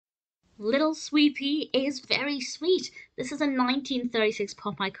Little Swee'Pea is very sweet. This is a 1936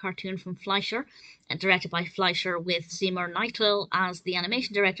 Popeye cartoon from Fleischer, directed by Fleischer with Seymour Nightingale as the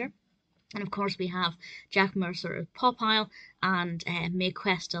animation director. And of course we have Jack Mercer as Popeye and May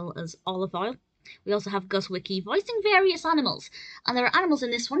Questel as Olive Oil. We also have Gus Wickie voicing various animals. And there are animals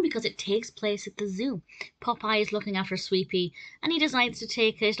in this one because it takes place at the zoo. Popeye is looking after Swee'Pea and he decides to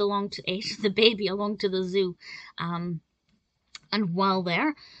take the baby along to the zoo. And while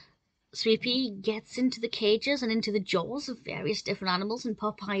there, Swee'Pea gets into the cages and into the jaws of various different animals, and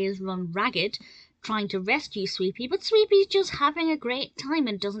Popeye is run ragged trying to rescue Swee'Pea, but Swee'Pea's just having a great time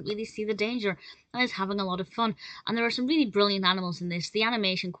and doesn't really see the danger and is having a lot of fun. And there are some really brilliant animals in this. The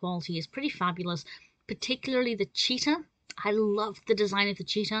animation quality is pretty fabulous, particularly the cheetah. I loved the design of the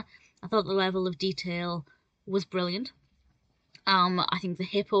cheetah. I thought the level of detail was brilliant. I think the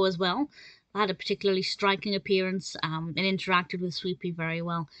hippo as well had a particularly striking appearance and interacted with Swee'Pea very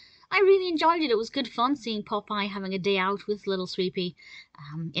well. I really enjoyed it. It was good fun seeing Popeye having a day out with little Swee'Pea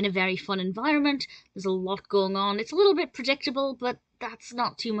in a very fun environment. There's a lot going on. It's a little bit predictable, but that's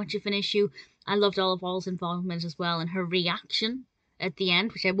not too much of an issue. I loved Olive Oil's involvement as well and her reaction at the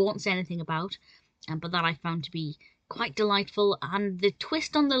end, which I won't say anything about, but that I found to be quite delightful. And the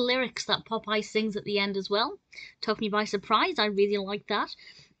twist on the lyrics that Popeye sings at the end as well took me by surprise. I really liked that.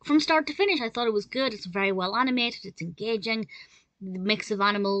 From start to finish, I thought it was good. It's very well animated. It's engaging. The mix of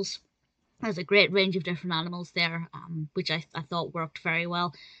animals, there's a great range of different animals there, which I thought worked very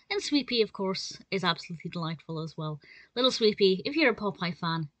well. And Swee'Pea, of course, is absolutely delightful as well. Little Swee'Pea, if you're a Popeye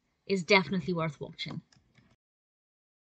fan, is definitely worth watching.